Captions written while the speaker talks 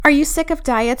Are you sick of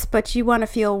diets, but you want to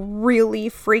feel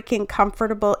really freaking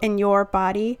comfortable in your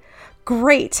body?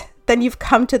 Great, then you've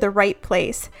come to the right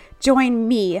place. Join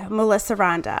me, Melissa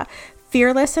Rhonda,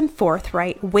 fearless and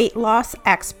forthright weight loss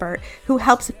expert who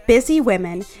helps busy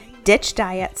women ditch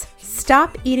diets,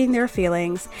 stop eating their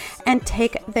feelings, and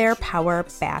take their power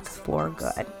back for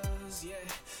good.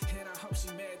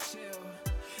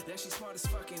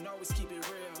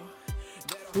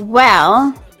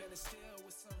 Well,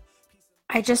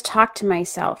 I just talked to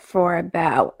myself for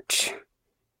about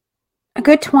a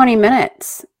good 20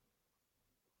 minutes.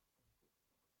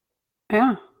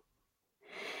 Yeah.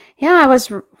 Yeah, I was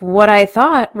what I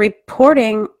thought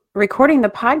recording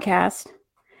the podcast,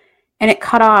 and it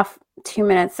cut off 2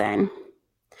 minutes in.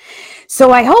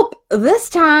 So I hope this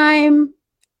time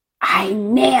I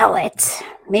nail it.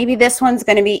 Maybe this one's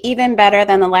going to be even better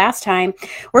than the last time.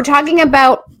 We're talking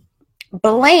about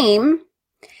blame.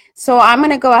 So I'm going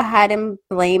to go ahead and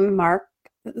blame Mark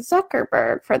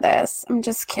Zuckerberg for this. I'm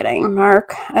just kidding,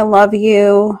 Mark. I love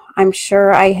you. I'm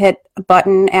sure I hit a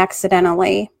button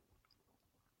accidentally.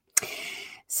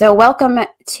 So welcome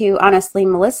to Honestly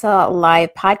Melissa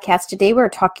live podcast. Today we're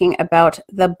talking about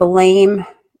the blame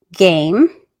game.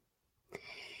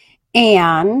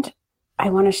 And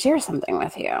I want to share something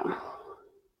with you.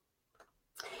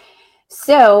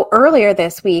 So earlier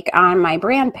this week on my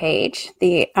brand page,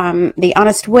 the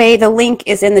Honest Way, the link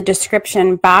is in the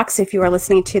description box if you are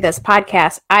listening to this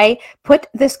podcast. I put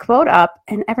this quote up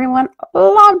and everyone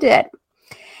loved it.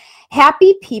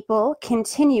 Happy people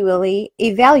continually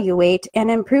evaluate and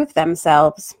improve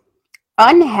themselves.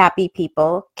 Unhappy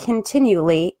people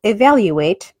continually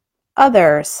evaluate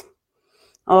others.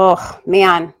 Oh,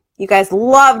 man. You guys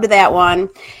loved that one,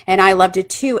 and I loved it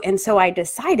too. And so I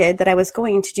decided that I was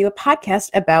going to do a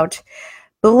podcast about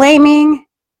blaming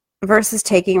versus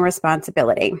taking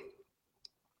responsibility.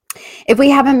 If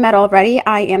we haven't met already,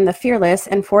 I am the fearless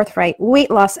and forthright weight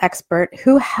loss expert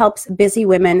who helps busy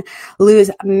women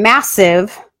lose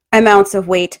massive amounts of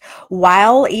weight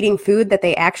while eating food that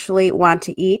they actually want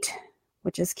to eat,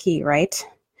 which is key, right?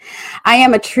 I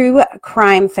am a true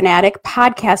crime fanatic,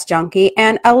 podcast junkie,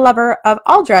 and a lover of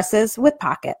all dresses with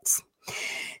pockets.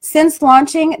 Since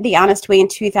launching The Honest Way in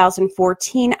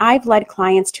 2014, I've led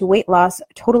clients to weight loss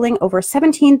totaling over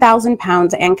 17,000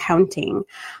 pounds and counting.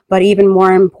 But even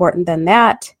more important than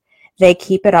that, they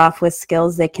keep it off with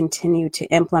skills they continue to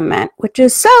implement, which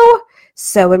is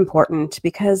so important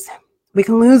because we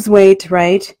can lose weight,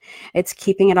 right? It's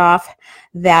keeping it off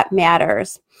that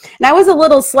matters. And I was a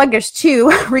little sluggish too,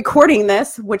 recording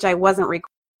this, which I wasn't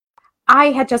recording.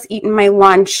 I had just eaten my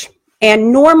lunch,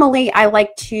 and normally I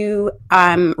like to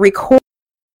record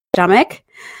my stomach.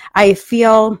 I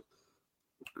feel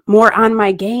more on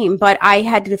my game, but I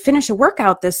had to finish a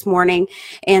workout this morning,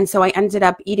 and so I ended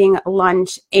up eating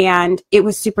lunch, and it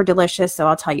was super delicious, so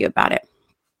I'll tell you about it.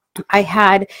 I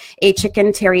had a chicken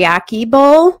teriyaki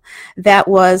bowl that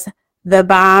was the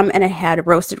bomb, and it had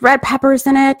roasted red peppers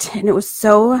in it, and it was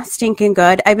so stinking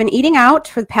good. I've been eating out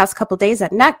for the past couple days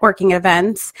at networking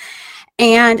events,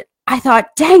 and I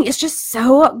thought, dang, it's just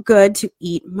so good to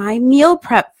eat my meal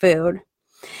prep food.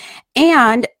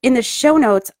 And in the show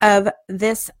notes of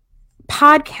this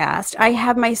podcast, I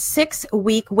have my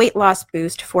 6-week weight loss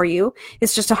boost for you.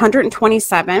 It's just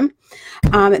 $127.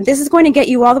 This is going to get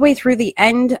you all the way through the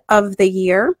end of the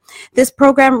year. This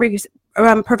program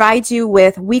provides you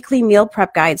with weekly meal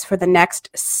prep guides for the next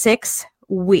 6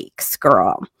 weeks,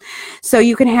 girl. So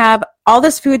you can have all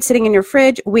this food sitting in your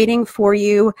fridge waiting for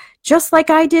you, just like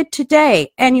I did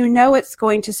today. And you know it's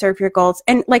going to serve your goals.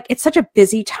 And like, it's such a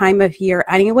busy time of year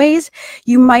anyways,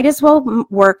 you might as well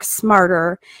work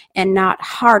smarter and not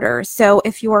harder. So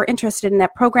if you are interested in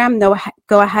that program,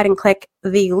 go ahead and click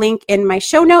the link in my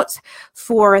show notes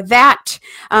for that.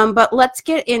 But let's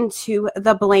get into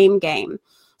the blame game.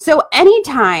 So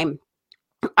anytime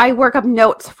I work up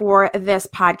notes for this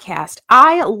podcast,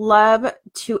 I love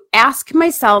to ask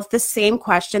myself the same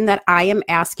question that I am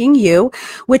asking you,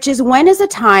 which is, when is a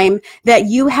time that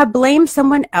you have blamed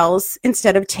someone else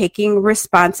instead of taking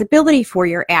responsibility for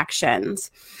your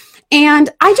actions? And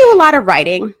I do a lot of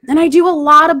writing, and I do a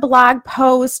lot of blog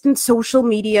posts and social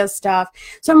media stuff.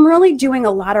 So I'm really doing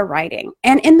a lot of writing.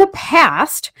 And in the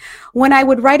past, when I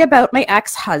would write about my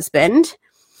ex-husband,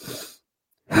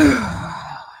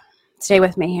 stay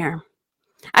with me here,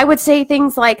 I would say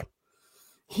things like,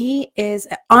 he is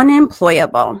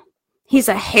unemployable. He's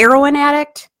a heroin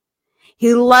addict.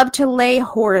 He loved to lay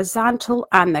horizontal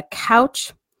on the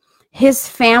couch. His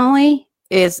family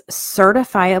is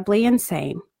certifiably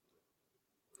insane.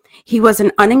 He was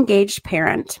an unengaged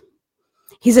parent.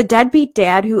 He's a deadbeat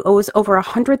dad who owes over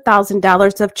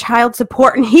 $100,000 of child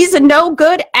support, and he's a no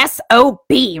good SOB,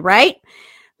 right?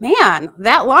 Man,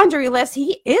 that laundry list,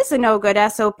 he is a no good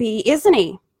SOB, isn't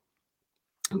he?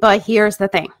 But here's the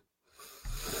thing.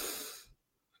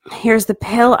 Here's the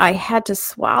pill I had to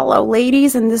swallow,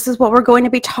 ladies, and this is what we're going to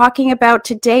be talking about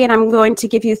today, and I'm going to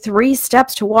give you 3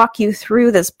 steps to walk you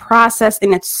through this process,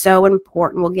 and it's so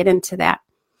important. We'll get into that.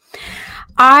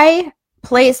 I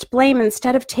placed blame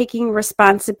instead of taking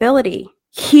responsibility.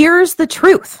 Here's the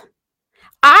truth.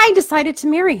 I decided to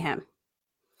marry him.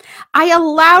 I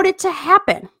allowed it to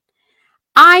happen.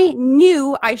 I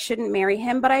knew I shouldn't marry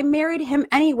him, but I married him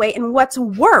anyway, and what's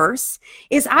worse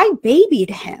is I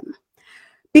babied him.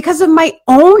 Because of my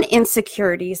own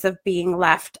insecurities of being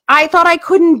left. I thought I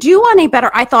couldn't do any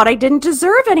better. I thought I didn't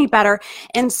deserve any better.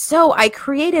 And so I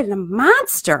created a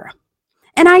monster.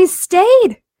 And I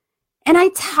stayed. And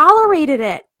I tolerated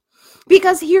it.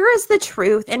 Because here is the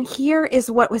truth, and here is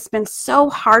what has been so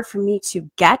hard for me to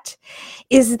get,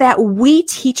 is that we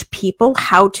teach people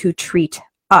how to treat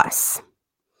us.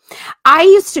 I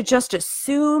used to just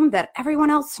assume that everyone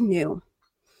else knew.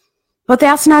 But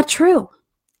that's not true.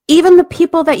 Even the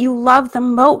people that you love the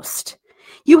most,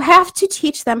 you have to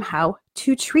teach them how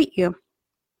to treat you.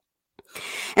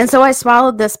 And so I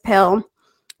swallowed this pill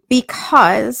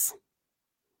because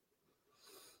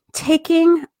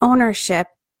taking ownership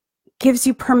gives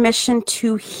you permission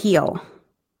to heal.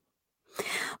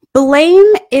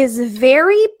 Blame is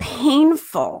very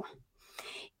painful.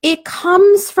 It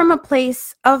comes from a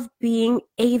place of being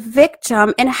a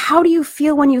victim. And how do you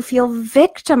feel when you feel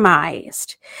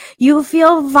victimized? You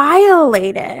feel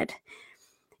violated.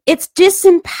 It's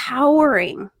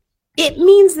disempowering. It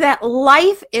means that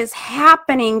life is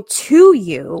happening to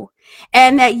you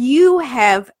and that you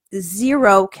have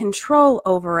zero control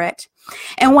over it.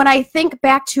 And when I think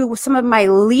back to some of my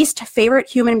least favorite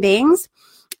human beings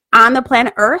on the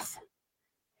planet Earth,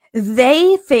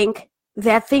 they think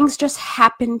that things just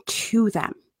happen to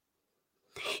them.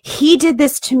 He did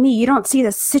this to me. You don't see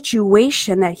the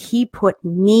situation that he put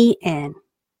me in.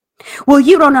 Well,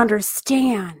 you don't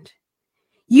understand.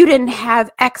 You didn't have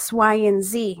X, Y, and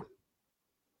Z.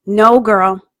 No,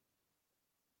 girl.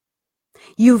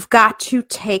 You've got to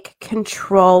take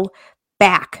control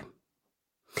back.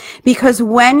 Because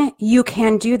when you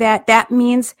can do that, that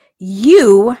means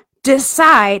you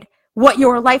decide what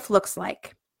your life looks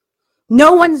like.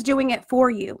 No one's doing it for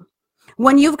you.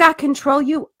 When you've got control,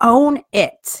 you own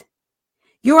it.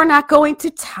 You're not going to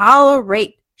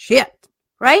tolerate shit,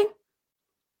 right?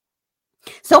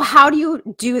 So how do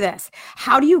you do this?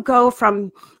 How do you go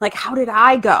from, how did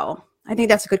I go? I think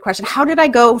that's a good question. How did I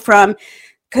go from,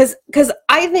 because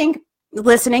I think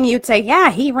listening, you'd say, yeah,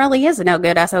 he really is a no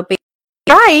good SOB.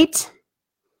 Right.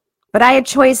 But I had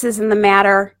choices in the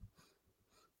matter.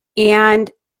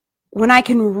 And when I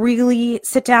can really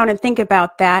sit down and think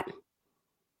about that,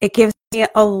 it gives me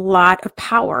a lot of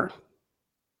power.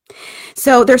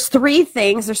 So there's 3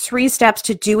 steps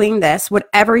to doing this,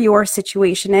 whatever your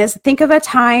situation is. Think of a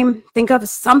time, think of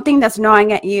something that's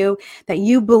gnawing at you that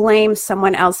you blame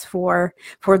someone else for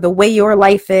the way your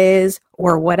life is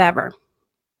or whatever.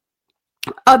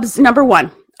 Number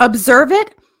 1, observe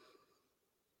it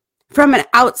from an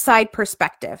outside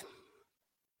perspective.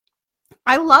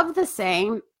 I love the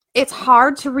saying, it's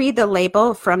hard to read the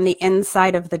label from the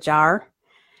inside of the jar.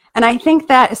 And I think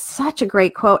that is such a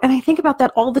great quote. And I think about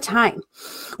that all the time.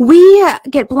 We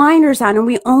get blinders on and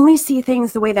we only see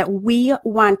things the way that we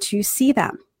want to see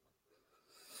them.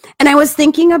 And I was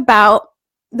thinking about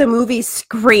the movie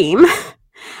Scream.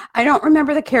 I don't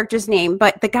remember the character's name,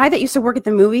 but the guy that used to work at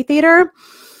the movie theater,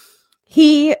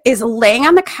 he is laying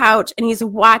on the couch and he's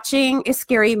watching a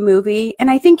scary movie. And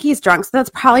I think he's drunk, so that's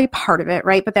probably part of it,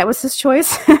 right? But that was his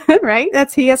choice, right?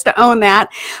 He has to own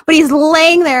that. But he's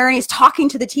laying there and he's talking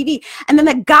to the TV. And then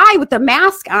the guy with the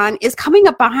mask on is coming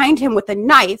up behind him with a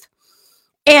knife.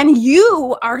 And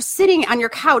you are sitting on your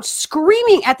couch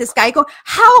screaming at this guy. Go,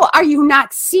 how are you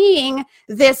not seeing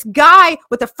this guy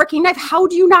with a freaking knife? How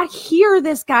do you not hear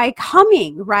this guy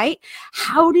coming, right?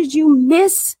 How did you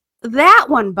miss that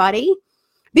one, buddy?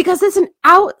 Because it's an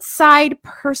outside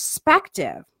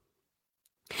perspective.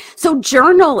 So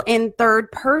journal in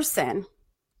third person.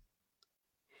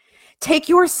 Take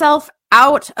yourself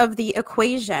out of the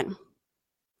equation.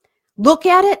 Look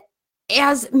at it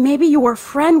as maybe your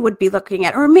friend would be looking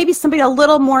at, or maybe somebody a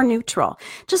little more neutral,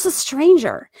 just a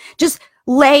stranger. Just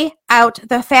lay out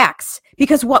the facts,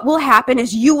 because what will happen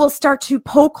is you will start to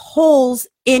poke holes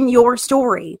in your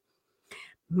story.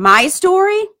 My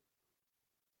story,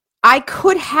 I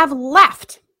could have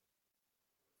left,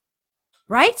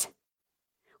 right?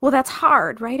 Well, that's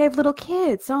hard, right? I have little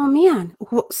kids. Oh, man.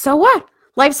 So what?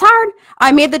 Life's hard.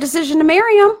 I made the decision to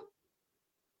marry him.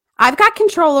 I've got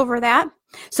control over that.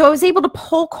 So I was able to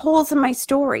poke holes in my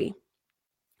story.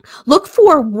 Look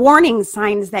for warning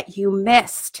signs that you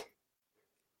missed.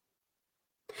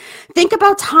 Think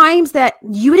about times that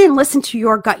you didn't listen to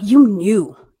your gut. You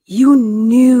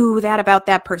knew that about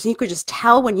that person. You could just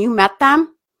tell when you met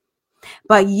them,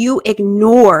 but you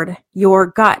ignored your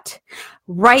gut.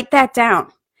 Write that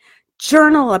down.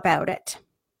 Journal about it.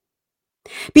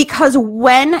 Because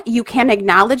when you can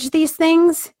acknowledge these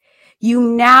things, you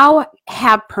now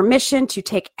have permission to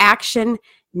take action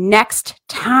next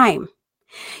time.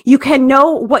 You can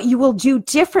know what you will do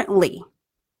differently.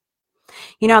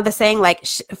 You know, the saying like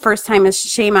first time is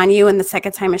shame on you and the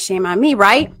second time is shame on me,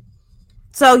 right?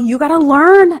 So you got to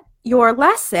learn your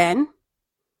lesson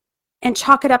and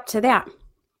chalk it up to that.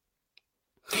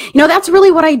 You know, that's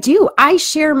really what I do. I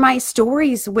share my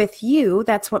stories with you.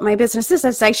 That's what my business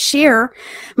is I share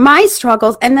my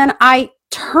struggles and then I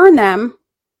turn them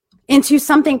into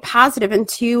something positive,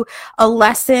 into a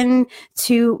lesson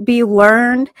to be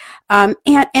learned. And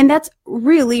that's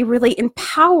really, really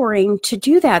empowering to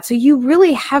do that. So you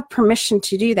really have permission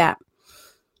to do that.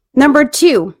 Number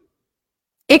 2,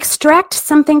 extract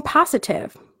something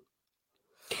positive.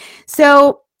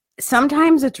 So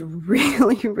sometimes it's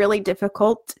really, really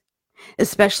difficult,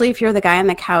 especially if you're the guy on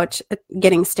the couch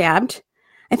getting stabbed.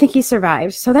 I think he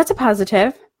survived. So that's a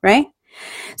positive, right?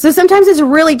 So sometimes it's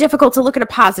really difficult to look at a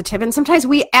positive, and sometimes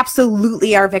we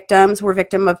absolutely are victims. We're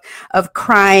victim of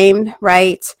crime,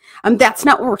 right? That's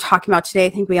not what we're talking about today. I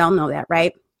think we all know that,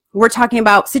 right? We're talking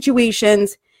about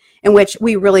situations in which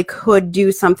we really could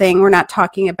do something. We're not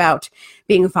talking about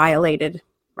being violated,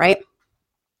 right?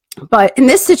 But in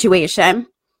this situation,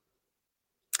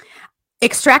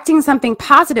 extracting something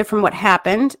positive from what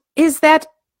happened is that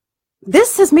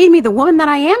this has made me the woman that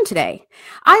I am today.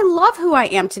 I love who I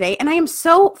am today, and I am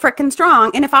so freaking strong.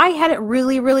 And if I had it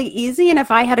really, really easy, and if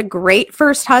I had a great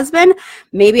first husband,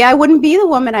 maybe I wouldn't be the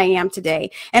woman I am today.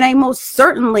 And I most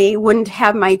certainly wouldn't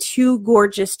have my 2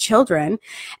 gorgeous children.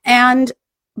 And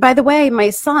by the way, my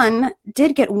son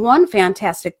did get one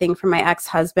fantastic thing from my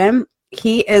ex-husband.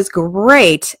 He is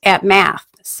great at math.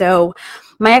 So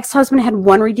my ex-husband had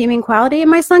one redeeming quality,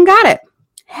 and my son got it.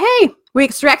 Hey, we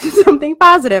extracted something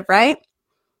positive, right?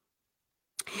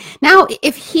 Now,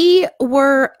 if he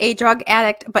were a drug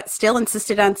addict but still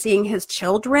insisted on seeing his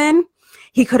children,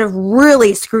 he could have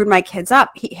really screwed my kids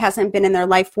up. He hasn't been in their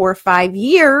life 4 or 5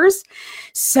 years.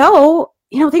 So,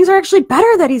 things are actually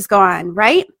better that he's gone,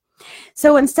 right?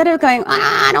 So instead of going,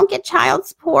 I don't get child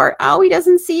support. Oh, he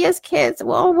doesn't see his kids.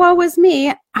 Well, woe is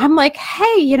me. I'm like,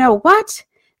 hey, you know what?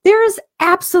 There is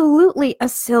absolutely a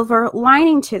silver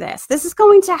lining to this. This is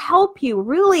going to help you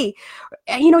really,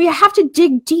 you have to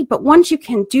dig deep, but once you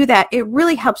can do that, it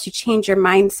really helps you change your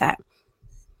mindset.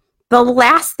 The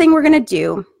last thing we're going to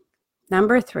do,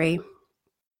 number 3,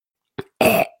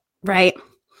 right?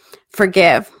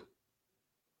 Forgive.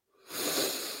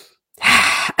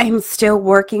 I'm still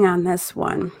working on this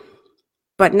one,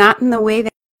 but not in the way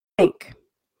that I think.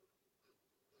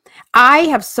 I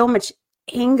have so much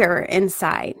anger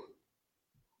inside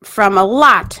from a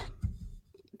lot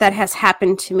that has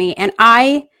happened to me. And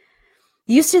I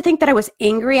used to think that I was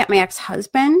angry at my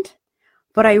ex-husband,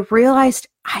 but I realized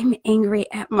I'm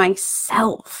angry at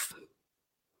myself.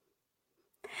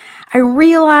 I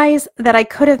realized that I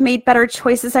could have made better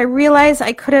choices. I realized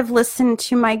I could have listened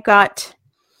to my gut.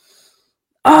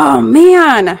 Oh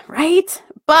man, right?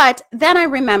 But then I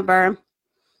remember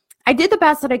I did the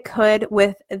best that I could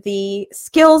with the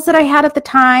skills that I had at the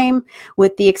time,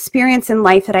 with the experience in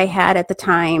life that I had at the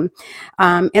time.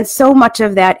 And so much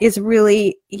of that is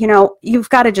really, you've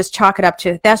got to just chalk it up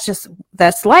to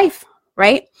that's life,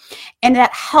 right? And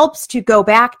that helps to go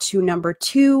back to number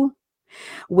 2,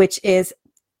 which is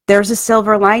there's a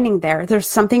silver lining there. There's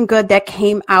something good that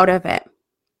came out of it.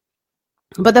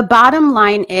 But the bottom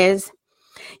line is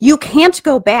you can't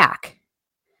go back.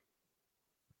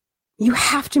 You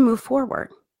have to move forward.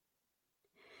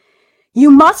 You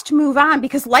must move on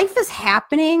because life is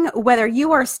happening whether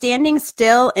you are standing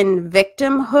still in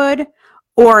victimhood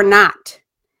or not.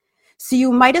 So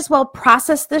you might as well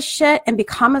process this shit and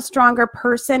become a stronger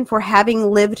person for having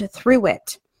lived through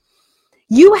it.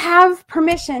 You have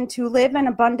permission to live an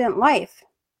abundant life,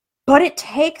 but it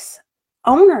takes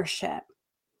ownership.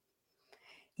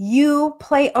 You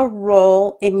play a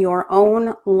role in your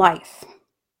own life.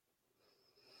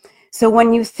 So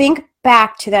when you think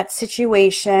back to that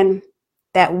situation,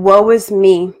 that woe is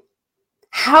me,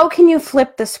 how can you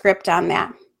flip the script on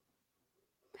that?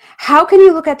 How can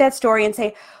you look at that story and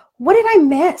say, what did I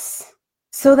miss?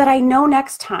 so that I know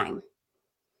next time.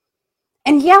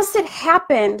 And yes, it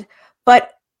happened,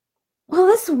 but well,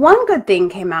 this one good thing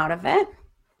came out of it,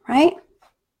 right?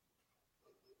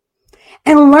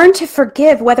 And learn to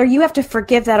forgive, whether you have to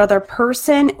forgive that other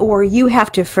person or you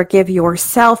have to forgive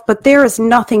yourself. But there is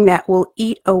nothing that will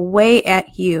eat away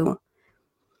at you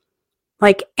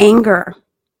like anger.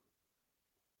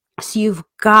 So you've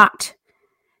got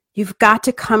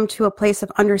to come to a place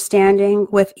of understanding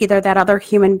with either that other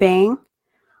human being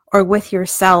or with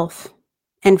yourself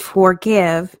and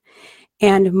forgive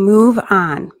and move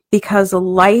on, because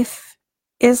life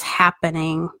is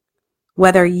happening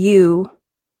whether you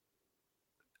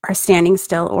are standing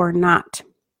still or not.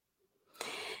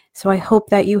 So I hope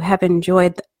that you have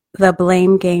enjoyed the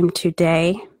blame game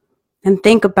today, and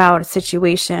think about a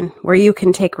situation where you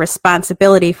can take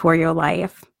responsibility for your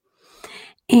life.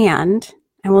 And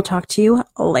I will talk to you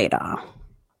later.